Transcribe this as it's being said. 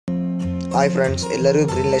Hi friends, ಎಲ್ಲರಿಗೂ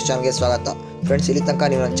green life ಚಾನಲ್ಗೆ ಸ್ವಾಗತ. ಫ್ರೆಂಡ್ಸ್, ಇಲ್ಲಿ ತನಕ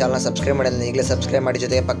ನೀವು ನನ್ನ ಚಾನಲ್ನ ಸಬ್ಸ್ಕ್ರೈಬ್ ಮಾಡಿದ್ರೆ ಈಗಲೇ ಸಬ್ಸ್ಕ್ರೈಬ್ ಮಾಡಿ,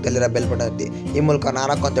 ಜೊತೆಗೆ ಪಕ್ಕದಲ್ಲಿರೋ ಬೆಲ್ ಬಟನ್ ಒತ್ತಿ. ಈ ಮೂಲಕ ನಾನು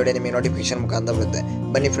ಹಾಕುವಂಥ ವಿಡಿಯೋ ನಿಮಗೆ ನೋಟಿಫಿಕೇಶನ್ ಮುಖಾಂತರ ಬರುತ್ತೆ.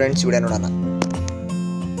 ಬನ್ನಿ ಫ್ರೆಂಡ್ಸ್, ವಿಡಿಯೋ ನೋಡೋಣ.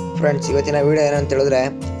 ಫ್ರೆಂಡ್ಸ್, ಇವತ್ತಿನ ವಿಡಿಯೋ ಏನಂತ ಹೇಳಿದ್ರೆ,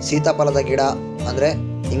 ಸೀತಾಫಲದ ಗಿಡ ಅಂದರೆ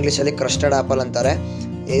ಇಂಗ್ಲೀಷಲ್ಲಿ ಕ್ರಸ್ಟರ್ಡ್ ಆಪಲ್ ಅಂತಾರೆ.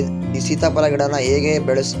 ಈ ಸೀತಾಫಲ ಗಿಡನ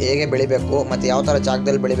ಹೇಗೆ ಬೆಳಿಬೇಕು ಮತ್ತು ಯಾವ ಥರ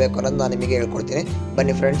ಜಾಗದಲ್ಲಿ ಬೆಳಿಬೇಕು ಅನ್ನೋದು ನಾನು ನಿಮಗೆ ಹೇಳ್ಕೊಡ್ತೀನಿ.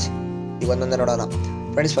 ಬನ್ನಿ ಫ್ರೆಂಡ್ಸ್, ಈಗ ಒಂದೊಂದೇ ನೋಡೋಣ.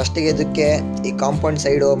 ಫ್ರೆಂಡ್ಸ್, ಫಸ್ಟಿಗೆ ಇದಕ್ಕೆ ಈ ಕಾಂಪೌಂಡ್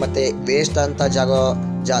ಸೈಡು ಮತ್ತು ವೇಸ್ಟ್ ಅಂತ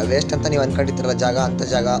ವೇಸ್ಟ್ ಅಂತ ನೀವು ಅಂದ್ಕೊಂಡಿರ್ತೀರಲ್ಲ ಜಾಗ, ಅಂಥ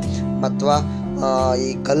ಜಾಗ ಅಥವಾ ಈ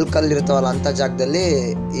ಕಲ್ಲಿರ್ತಾವಲ್ಲ ಅಂಥ ಜಾಗದಲ್ಲಿ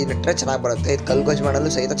ಈ ನೆಟ್ಟರೆ ಚೆನ್ನಾಗಿ ಬರುತ್ತೆ. ಇದು ಕಲ್ಗೊಜ್ಜು ಮಾಡಲು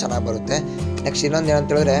ಸಹಿತ ಚೆನ್ನಾಗಿ ಬರುತ್ತೆ. ನೆಕ್ಸ್ಟ್ ಇನ್ನೊಂದು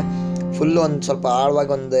ಏನಂತ ಹೇಳಿದ್ರೆ, ಫುಲ್ಲು ಒಂದು ಸ್ವಲ್ಪ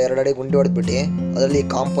ಆಳವಾಗಿ ಒಂದು 2 ಅಡಿ ಗುಂಡಿ ಹೊಡೆದ್ಬಿಟ್ಟು ಅದರಲ್ಲಿ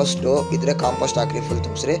ಕಾಂಪೋಸ್ಟು ಇದ್ರೆ ಕಾಂಪೋಸ್ಟ್ ಹಾಕ್ರಿ, ಫುಲ್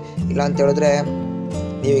ತುಂಬಿಸ್ರಿ. ಇಲ್ಲ ಅಂತ ಹೇಳಿದ್ರೆ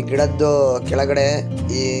ನೀವು ಈ ಗಿಡದ್ದು ಕೆಳಗಡೆ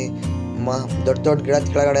ಈ ದೊಡ್ಡ ಗಿಡದ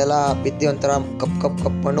ಕೆಳಗಡೆ ಎಲ್ಲ ಬಿತ್ತಿ ಒಂಥರ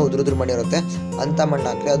ಕಪ್ ಮಣ್ಣು ಉದುರು ಮಣ್ಣು ಇರುತ್ತೆ, ಅಂಥ ಮಣ್ಣು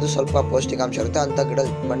ಹಾಕ್ರಿ. ಅದು ಸ್ವಲ್ಪ ಪೌಷ್ಟಿಕಾಂಶ ಇರುತ್ತೆ, ಅಂಥ ಗಿಡದ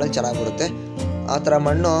ಮಣ್ಣಲ್ಲಿ ಚೆನ್ನಾಗಿ ಬರುತ್ತೆ. ಆ ಥರ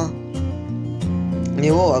ಮಣ್ಣು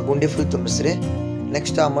ನೀವು ಆ ಗುಂಡಿ ಫುಲ್ ತುಂಬಿಸ್ರಿ.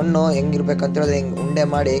 ನೆಕ್ಸ್ಟ್ ಆ ಮಣ್ಣು ಹೆಂಗಿರ್ಬೇಕಂತ ಹೇಳಿದ್ರೆ, ಹಿಂಗೆ ಉಂಡೆ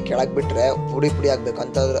ಮಾಡಿ ಕೆಳಗೆ ಬಿಟ್ಟರೆ ಪುಡಿ ಆಗಬೇಕು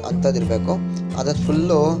ಅಂಥದ್ದು ಇರಬೇಕು. ಅದನ್ನು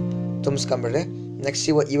ಫುಲ್ಲು ತುಂಬಿಸ್ಕೊಂಬಿಡ್ರಿ. ನೆಕ್ಸ್ಟ್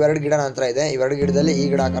ಇವೆರಡು ಗಿಡ ನಂತರ ಇದೆ. ಇವೆರಡು ಗಿಡದಲ್ಲಿ ಈ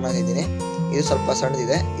ಗಿಡ ಹಾಕೋದಿದ್ದೀನಿ. ಇದು ಸ್ವಲ್ಪ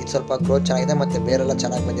ಸಣ್ಣದಿದೆ, ಇದು ಸ್ವಲ್ಪ ಗ್ರೋತ್ ಚೆನ್ನಾಗಿದೆ ಮತ್ತು ಬೇರೆಲ್ಲ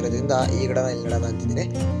ಚೆನ್ನಾಗಿ ಬಂದಿರೋದ್ರಿಂದ ಈ ಗಿಡನ ಇಲ್ಲಿ ಗಿಡನ ಅಂತಿದ್ದೀನಿ.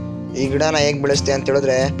 ಈ ಗಿಡನ ಹೇಗೆ ಬೆಳೆಸ್ತೆ ಅಂತ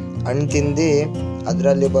ಹೇಳಿದ್ರೆ, ಹಣ್ಣು ತಿಂದು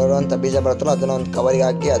ಅದರಲ್ಲಿ ಬರುವಂಥ ಬೀಜ ಬರುತ್ತಲ್ಲ ಅದನ್ನು ಒಂದು ಕವರಿಗೆ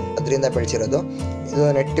ಹಾಕಿ ಅದರಿಂದ ಬೆಳೆಸಿರೋದು. ಇದು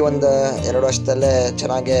ನೆಟ್ಟಿ ಒಂದು 2 ವರ್ಷದಲ್ಲೇ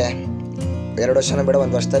ಚೆನ್ನಾಗೆ 2 ವರ್ಷನ ಬೇಡ,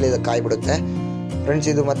 1 ವರ್ಷದಲ್ಲಿ ಇದು ಕಾಯಿ ಬಿಡುತ್ತೆ. ಫ್ರೆಂಡ್ಸ್,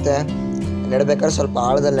 ಇದು ಮತ್ತು ನೆಡಬೇಕಾದ್ರೆ ಸ್ವಲ್ಪ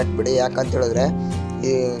ಆಳದಲ್ಲಿ ನೆಟ್ಬಿಡಿ. ಯಾಕಂತ ಹೇಳಿದ್ರೆ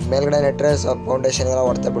ಈ ಮೇಲ್ಗಡೆ ನೆಟ್ಟರೆ ಸ್ವಲ್ಪ ಫೌಂಡೇಶನ್ ಎಲ್ಲ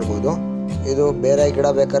ಹೊಡ್ತಾ ಬಿಡ್ಬೋದು. ಇದು ಬೇರೆ ಗಿಡ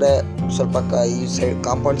ಬೇಕಾದ್ರೆ ಸ್ವಲ್ಪ ಈ ಸೈಡ್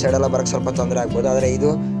ಕಾಂಪೌಂಡ್ ಸೈಡೆಲ್ಲ ಬರೋಕ್ಕೆ ಸ್ವಲ್ಪ ತೊಂದರೆ ಆಗ್ಬೋದು. ಆದರೆ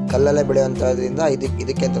ಇದು ಕಲ್ಲಲ್ಲೇ ಬೆಳೆಯುವಂಥದ್ರಿಂದ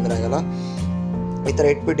ಇದಕ್ಕೆ ತೊಂದರೆ ಆಗಲ್ಲ. ಈ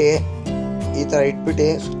ಥರ ಇಟ್ಬಿಟ್ಟು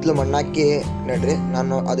ಸುತ್ತಲೂ ಮಣ್ಣಾಕಿ ನೆಡ್ರಿ.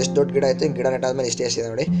 ನಾನು ಅದೆಷ್ಟು ದೊಡ್ಡ ಗಿಡ ಆಯಿತು, ಗಿಡ ನೆಟ್ಟಾದ್ಮೇಲೆ ಇಷ್ಟೇ ಎಷ್ಟಿದೆ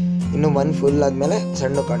ನೋಡಿ. ಇನ್ನು ಮಣ್ಣು ಫುಲ್ ಆದಮೇಲೆ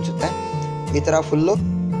ಸಣ್ಣ ಕಾಣಿಸುತ್ತೆ. ಈ ಥರ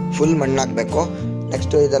ಫುಲ್ ಮಣ್ಣು ಹಾಕಬೇಕು.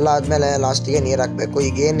 ನೆಕ್ಸ್ಟು ಇದೆಲ್ಲ ಆದಮೇಲೆ ಲಾಸ್ಟಿಗೆ ನೀರು ಹಾಕಬೇಕು.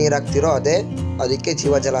 ಈಗ ಏನು ನೀರು ಹಾಕ್ತಿರೋ ಅದಕ್ಕೆ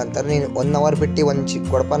ಜೀವಜಲ ಅಂತಾರೆ. ನೀನು 1 ಅವರ್ ಬಿಟ್ಟು ಒಂದು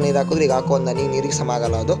ಕೊಡಪ ನೀರು ಹಾಕಿದ್ರೆ ಈಗ ಹಾಕೋ ಒಂದು ನೀರಿಗೆ ಸಮ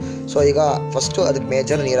ಆಗಲ್ಲ ಅದು. ಸೊ ಈಗ ಫಸ್ಟು ಅದಕ್ಕೆ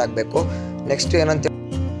ಮೇಜರ್ ನೀರು ಹಾಕಬೇಕು. ನೆಕ್ಸ್ಟು ಏನಂತ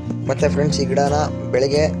ಮತ್ತು ಫ್ರೆಂಡ್ಸ್, ಈ ಗಿಡನ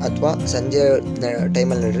ಬೆಳಗ್ಗೆ ಅಥವಾ ಸಂಜೆ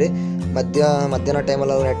ಟೈಮಲ್ಲಿ ನೆಡ್ರಿ. ಮಧ್ಯಾಹ್ನ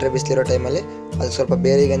ಟೈಮಲ್ಲಿ ಅದು ನೆಟ್ಟರೆ ಬಿಸಿಲಿರೋ ಟೈಮಲ್ಲಿ ಅದಕ್ಕೆ ಸ್ವಲ್ಪ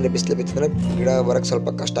ಬೇರಿಗೆ ಅಂದರೆ ಬಿಸಿಲು ಬಿತ್ತಂದರೆ ಗಿಡ ಬರೋಕ್ಕೆ ಸ್ವಲ್ಪ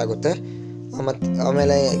ಕಷ್ಟ ಆಗುತ್ತೆ. ಮತ್ತು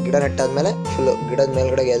ಆಮೇಲೆ ಗಿಡ ನೆಟ್ಟಾದ್ಮೇಲೆ ಫುಲ್ಲು ಗಿಡದ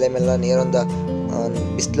ಮೇಲ್ಗಡೆಗೆ ಎಲೆ ಮೇಲೆ ನೀರೊಂದು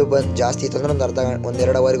ಬಿಸಿಲು ಜಾಸ್ತಿ ಇತ್ತು ಅಂದರೆ ಒಂದು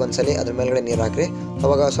 2 ಅವರಿಗೆ ಒಂದ್ಸಲಿ ಅದ್ರ ಮೇಲ್ಗಡೆ ನೀರು ಹಾಕ್ರಿ.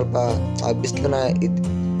 ಅವಾಗ ಸ್ವಲ್ಪ ಆ ಬಿಸಿಲನ್ನ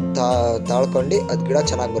ತಾಳ್ಕೊಂಡು ಅದು ಗಿಡ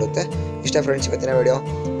ಚೆನ್ನಾಗಿ ಬರುತ್ತೆ. ಇಷ್ಟೇ ಫ್ರೆಂಡ್ಸ್ ಇವತ್ತಿನ ವಿಡಿಯೋ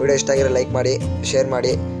ಇಷ್ಟ ಆಗಿರೋ ಲೈಕ್ ಮಾಡಿ, ಶೇರ್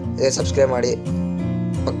ಮಾಡಿ, ಸಬ್ಸ್ಕ್ರೈಬ್ ಮಾಡಿ,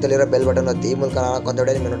 ಪಕ್ಕದಲ್ಲಿರೋ ಬೆಲ್ ಬಟನ್ ಒತ್ತಿ. ಈ ಮೂಲಕ ನಾನು ಹಾಕುವಂಥ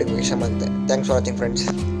ವಿಡಿಯೋ ನಿಮಗೆ ನೋಟಿಫಿಕೇಶನ್ ಬರುತ್ತೆ. Thanks for watching friends.